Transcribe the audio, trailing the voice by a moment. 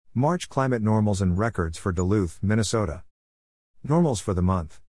March climate normals and records for Duluth, Minnesota. Normals for the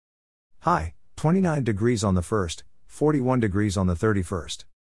month. High, 29 degrees on the 1st, 41 degrees on the 31st.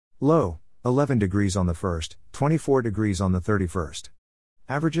 Low, 11 degrees on the 1st, 24 degrees on the 31st.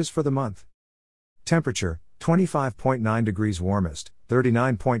 Averages for the month. Temperature, 25.9 degrees warmest,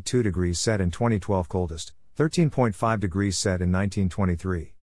 39.2 degrees set in 2012 coldest, 13.5 degrees set in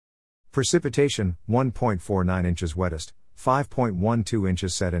 1923. Precipitation, 1.49 inches wettest, 5.12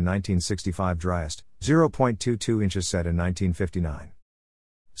 inches set in 1965 driest, 0.22 inches set in 1959.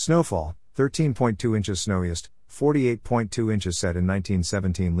 Snowfall, 13.2 inches snowiest, 48.2 inches set in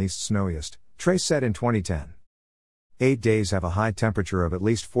 1917 least snowiest, trace set in 2010. 8 days have a high temperature of at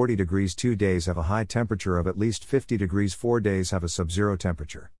least 40 degrees, 2 days have a high temperature of at least 50 degrees, 4 days have a sub-zero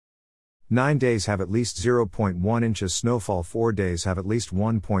temperature. 9 days have at least 0.1 inches snowfall, 4 days have at least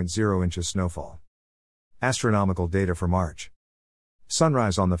 1.0 inches snowfall. Astronomical data for March.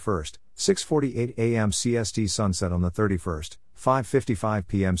 Sunrise on the 1st, 6:48 a.m. CST. Sunset on the 31st, 5:55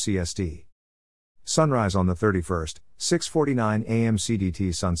 p.m. CST. Sunrise on the 31st, 6:49 a.m.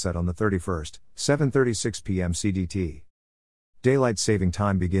 CDT. Sunset on the 31st, 7:36 p.m. CDT. Daylight saving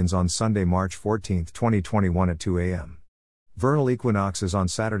time begins on Sunday, March 14, 2021 at 2 a.m. Vernal equinox is on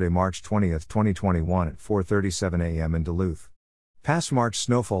Saturday, March 20, 2021 at 4:37 a.m. in Duluth. Past March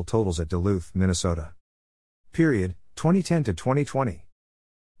snowfall totals at Duluth, Minnesota. Period, 2010 to 2020.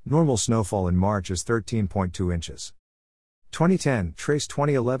 Normal snowfall in March is 13.2 inches. 2010, trace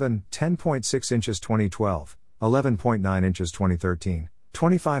 2011, 10.6 inches 2012, 11.9 inches 2013,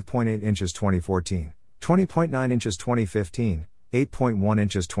 25.8 inches 2014, 20.9 inches 2015, 8.1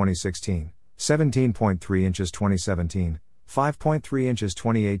 inches 2016, 17.3 inches 2017, 5.3 inches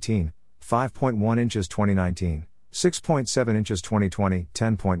 2018, 5.1 inches 2019, 6.7 inches 2020,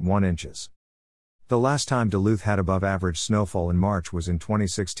 10.1 inches. The last time Duluth had above average snowfall in March was in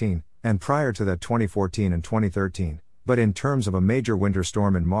 2016, and prior to that 2014 and 2013, but in terms of a major winter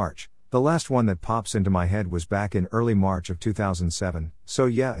storm in March, the last one that pops into my head was back in early March of 2007, so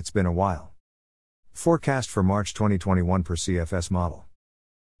yeah, it's been a while. Forecast for March 2021 per CFS model.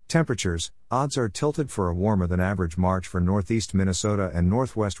 Temperatures, odds are tilted for a warmer than average March for northeast Minnesota and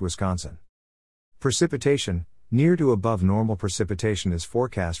northwest Wisconsin. Precipitation, near to above normal precipitation is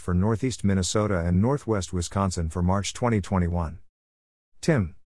forecast for northeast Minnesota and northwest Wisconsin for March 2021. Tim.